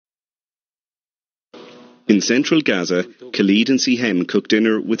In central Gaza, Khalid and Sihem cook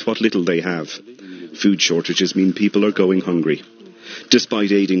dinner with what little they have. Food shortages mean people are going hungry.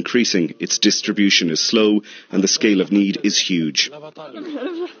 Despite aid increasing, its distribution is slow and the scale of need is huge.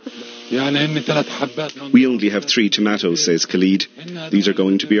 We only have 3 tomatoes, says Khalid. These are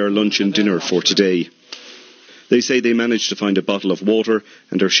going to be our lunch and dinner for today. They say they managed to find a bottle of water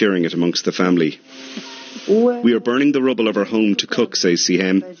and are sharing it amongst the family. We are burning the rubble of our home to cook, says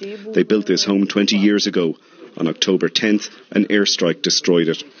Sihem. They built this home 20 years ago. On October 10th, an airstrike destroyed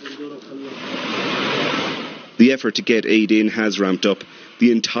it. The effort to get aid in has ramped up.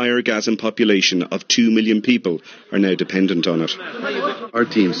 The entire Gazan population of 2 million people are now dependent on it. Our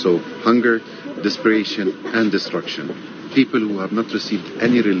team saw hunger, desperation and destruction. People who have not received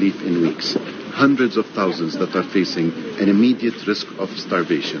any relief in weeks. Hundreds of thousands that are facing an immediate risk of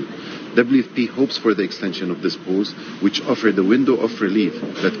starvation. WFP hopes for the extension of this pause, which offered a window of relief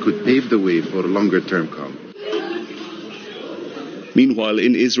that could pave the way for a longer-term calm. Meanwhile,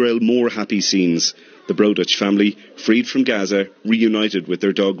 in Israel, more happy scenes. The Brodach family, freed from Gaza, reunited with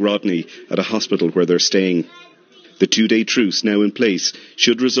their dog Rodney at a hospital where they're staying. The 2-day truce now in place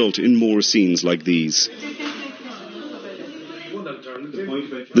should result in more scenes like these.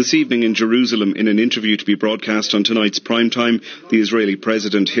 This evening in Jerusalem, in an interview to be broadcast on tonight's primetime, the Israeli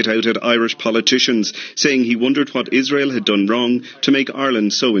president hit out at Irish politicians, saying he wondered what Israel had done wrong to make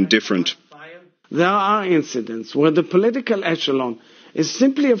Ireland so indifferent. There are incidents where the political echelon is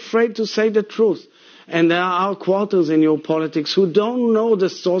simply afraid to say the truth. And there are quarters in your politics who don't know the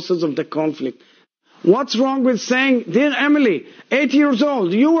sources of the conflict. What's wrong with saying, dear Emily, 8 years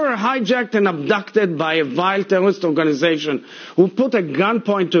old, you were hijacked and abducted by a vile terrorist organization who put a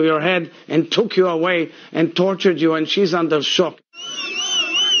gunpoint to your head and took you away and tortured you, and she's under shock.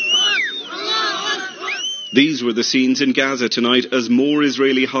 These were the scenes in Gaza tonight as more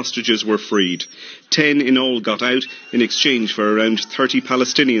Israeli hostages were freed. 10 in all got out in exchange for around 30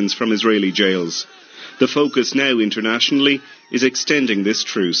 Palestinians from Israeli jails. The focus now internationally is extending this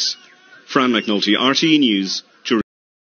truce. Fran McNulty, RTE News,